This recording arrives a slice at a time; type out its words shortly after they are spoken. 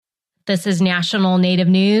This is National Native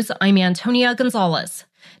News. I'm Antonia Gonzalez.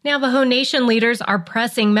 Navajo Nation leaders are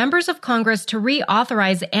pressing members of Congress to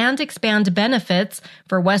reauthorize and expand benefits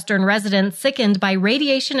for Western residents sickened by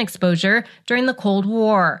radiation exposure during the Cold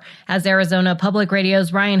War. As Arizona Public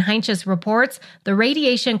Radio's Ryan Heinches reports, the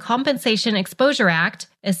Radiation Compensation Exposure Act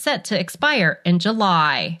is set to expire in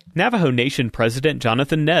July. Navajo Nation President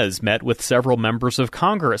Jonathan Nez met with several members of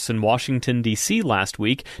Congress in Washington, D.C. last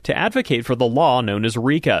week to advocate for the law known as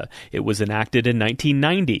RECA. It was enacted in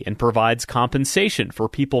 1990 and provides compensation for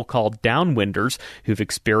people called downwinders who've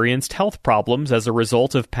experienced health problems as a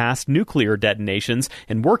result of past nuclear detonations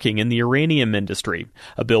and working in the uranium industry.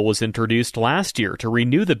 A bill was introduced last year to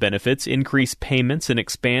renew the benefits, increase payments, and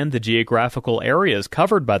expand the geographical areas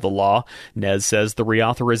covered by the law. Nez says the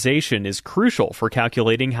reauthorization is crucial for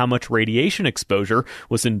calculating how much radiation exposure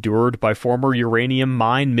was endured by former uranium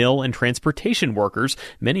mine, mill, and transportation workers,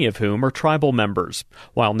 many of whom are tribal members.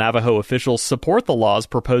 While Navajo officials support the law's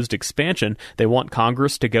proposed expansion, they want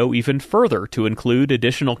Congress to go even further to include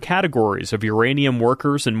additional categories of uranium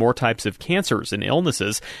workers and more types of cancers and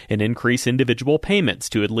illnesses and increase individual payments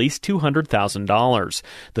to at least $200,000.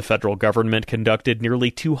 The federal government conducted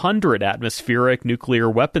nearly 200 atmospheric nuclear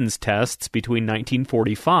weapons tests between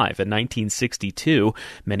 1945 and 1962.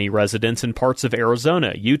 Many residents in parts of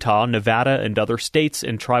Arizona, Utah, Nevada, and other states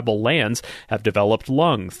and tribal lands have developed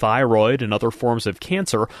lung, thyroid, and other forms of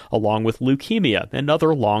cancer, along with leukemia and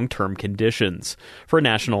other long-term conditions. For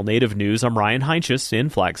National Native News, I'm Ryan Heinches in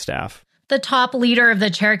Flagstaff. The top leader of the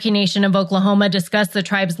Cherokee Nation of Oklahoma discussed the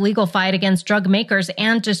tribe's legal fight against drug makers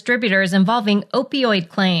and distributors involving opioid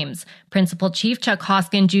claims. Principal Chief Chuck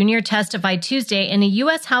Hoskin Jr. testified Tuesday in a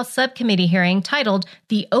U.S. House subcommittee hearing titled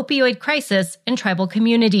The Opioid Crisis in Tribal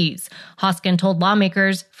Communities. Hoskin told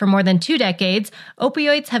lawmakers for more than 2 decades,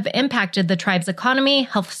 opioids have impacted the tribe's economy,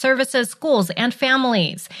 health services, schools, and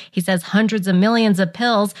families. He says hundreds of millions of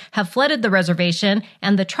pills have flooded the reservation,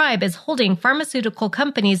 and the tribe is holding pharmaceutical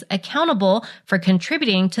companies accountable for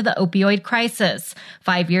contributing to the opioid crisis.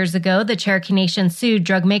 5 years ago, the Cherokee Nation sued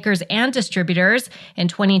drug makers and distributors. In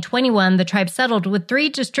 2021, the tribe settled with 3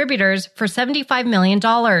 distributors for $75 million.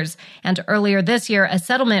 And earlier this year, a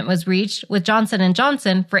settlement was reached with Johnson &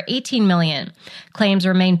 Johnson for $18 million. Claims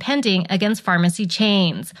remain pending against pharmacy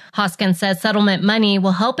chains. Hoskin says settlement money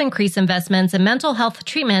will help increase investments in mental health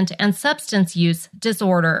treatment and substance use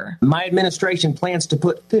disorder. My administration plans to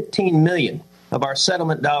put $15 million of our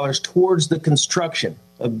settlement dollars towards the construction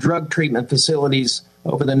of drug treatment facilities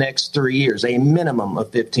over the next 3 years, a minimum of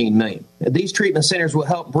 $15 million. These treatment centers will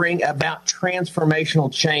help bring about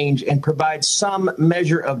transformational change and provide some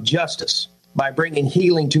measure of justice by bringing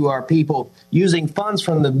healing to our people using funds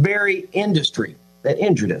from the very industry that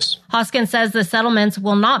injured us. Hoskin says the settlements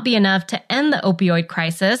will not be enough to end the opioid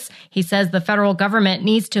crisis. He says the federal government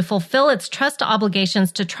needs to fulfill its trust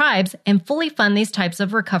obligations to tribes and fully fund these types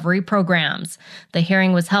of recovery programs. The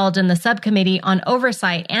hearing was held in the Subcommittee on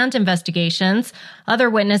Oversight and Investigations.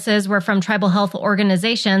 Other witnesses were from tribal health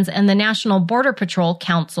organizations and the National Border Patrol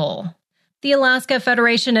Council. The Alaska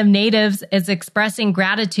Federation of Natives is expressing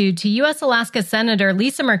gratitude to U.S. Alaska Senator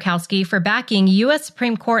Lisa Murkowski for backing U.S.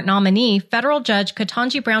 Supreme Court nominee federal judge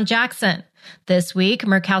Ketanji Brown Jackson. This week,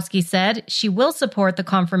 Murkowski said she will support the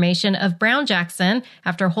confirmation of Brown Jackson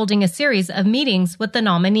after holding a series of meetings with the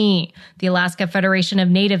nominee. The Alaska Federation of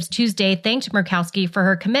Natives Tuesday thanked Murkowski for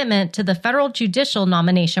her commitment to the federal judicial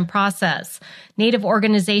nomination process. Native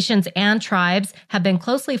organizations and tribes have been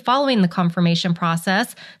closely following the confirmation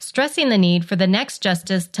process, stressing the need for the next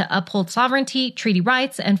justice to uphold sovereignty, treaty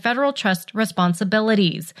rights, and federal trust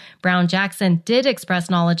responsibilities. Brown Jackson did express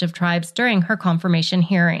knowledge of tribes during her confirmation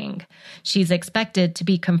hearing. She's expected to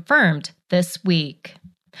be confirmed this week.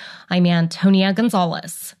 I'm Antonia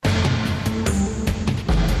Gonzalez.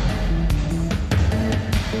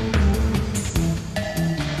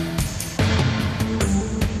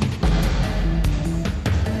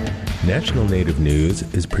 National Native News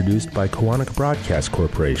is produced by Kawanak Broadcast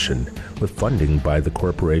Corporation with funding by the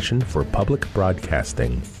Corporation for Public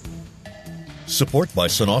Broadcasting. Support by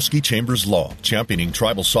Sonosky Chambers Law, championing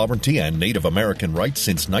tribal sovereignty and Native American rights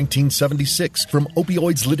since 1976. From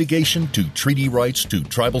opioids litigation to treaty rights to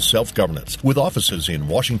tribal self-governance. With offices in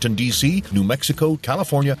Washington, D.C., New Mexico,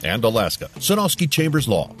 California, and Alaska. Sonosky Chambers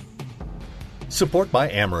Law. Support by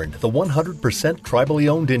Amerind, the 100% tribally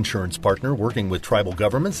owned insurance partner working with tribal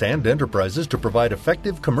governments and enterprises to provide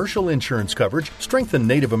effective commercial insurance coverage, strengthen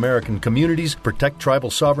Native American communities, protect tribal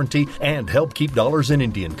sovereignty, and help keep dollars in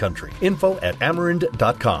Indian country. Info at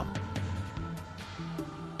Amerind.com.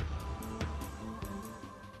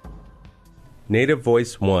 Native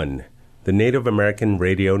Voice One, the Native American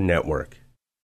Radio Network.